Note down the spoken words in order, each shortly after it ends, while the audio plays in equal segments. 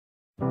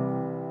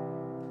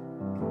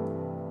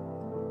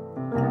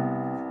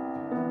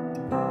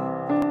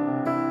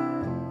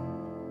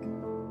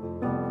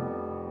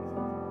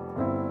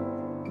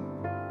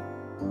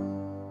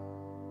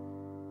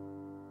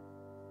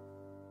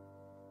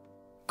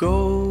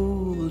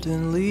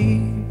golden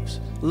leaves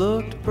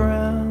looked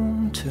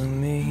brown to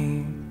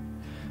me.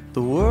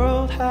 The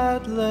world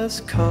had less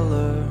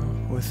color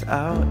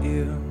without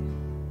you.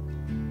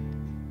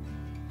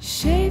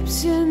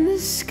 Shapes in the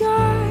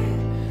sky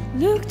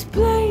looked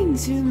plain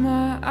to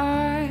my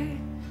eye.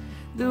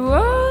 The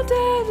world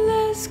had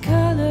less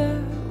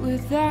color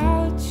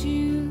without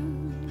you.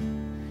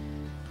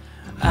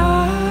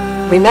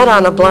 We met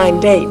on a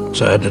blind date.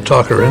 So I had to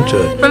talk her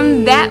into it.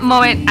 From that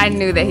moment, I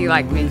knew that he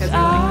liked me.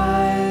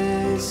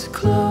 Eyes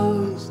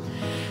closed,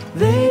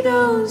 they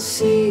don't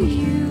see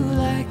you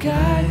like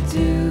I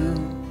do.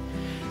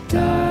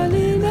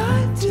 Darling,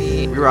 I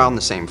do. We were all on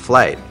the same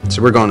flight,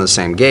 so we're going to the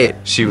same gate.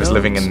 She was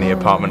living in the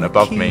apartment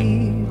above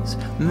me.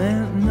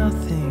 Meant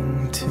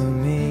nothing to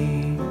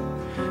me.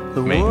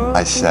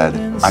 I said,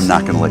 I'm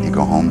not going to let you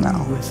go home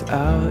now.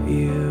 Without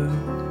you.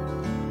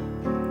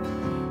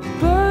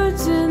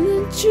 Birds in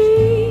the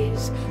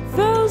trees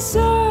fell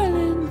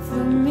silent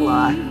for me.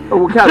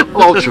 We're kind of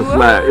ultra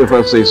flat, if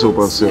I say so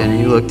myself. And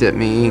you looked at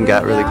me and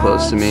got really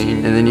close to me,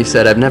 and then you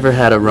said, I've never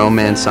had a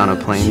romance on a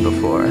plane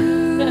before. You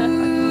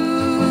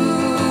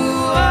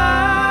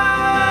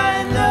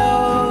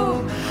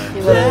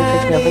literally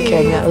picked me up and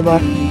carried me out of the bar.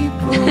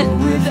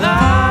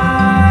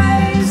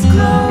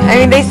 I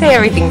mean, they say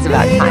everything's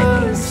about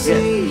timing.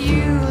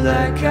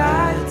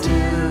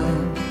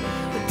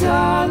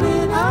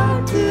 Darling,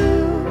 I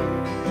do.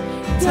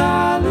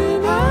 Darling,